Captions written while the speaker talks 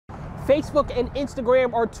Facebook and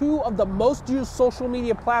Instagram are two of the most used social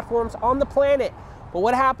media platforms on the planet. But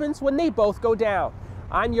what happens when they both go down?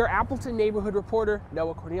 I'm your Appleton neighborhood reporter,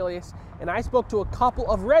 Noah Cornelius, and I spoke to a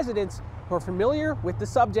couple of residents who are familiar with the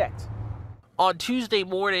subject. On Tuesday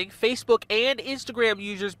morning, Facebook and Instagram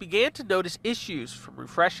users began to notice issues from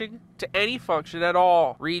refreshing to any function at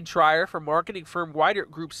all. Reed Trier from marketing firm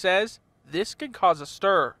Whitert Group says this can cause a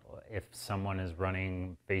stir. If someone is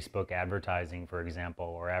running Facebook advertising, for example,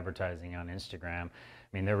 or advertising on Instagram, I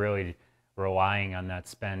mean, they're really relying on that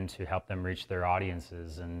spend to help them reach their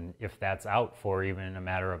audiences. And if that's out for even a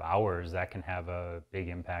matter of hours, that can have a big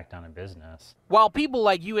impact on a business. While people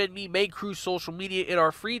like you and me may cruise social media in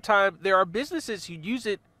our free time, there are businesses who use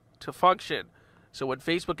it to function. So when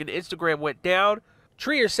Facebook and Instagram went down,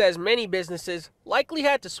 Trier says many businesses likely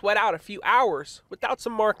had to sweat out a few hours without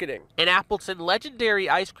some marketing. And Appleton legendary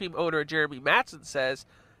ice cream owner Jeremy Matson says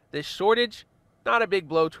this shortage, not a big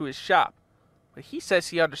blow to his shop. But he says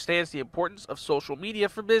he understands the importance of social media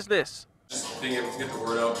for business. Just being able to get the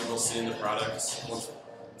word out, people seeing the products,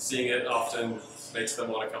 seeing it often makes them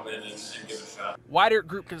want to come in and give it a shot. Whitert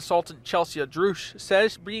Group consultant Chelsea Drush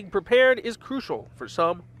says being prepared is crucial for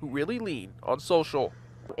some who really lean on social.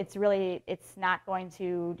 It's not going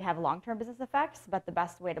to have long-term business effects, but the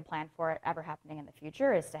best way to plan for it ever happening in the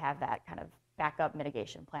future is to have that kind of backup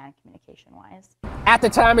mitigation plan communication-wise. At the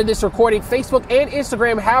time of this recording, Facebook and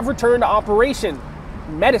Instagram have returned to operation.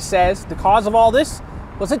 Meta says the cause of all this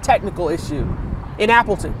was a technical issue. In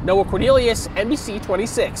Appleton, Noah Cornelius, NBC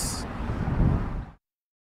 26.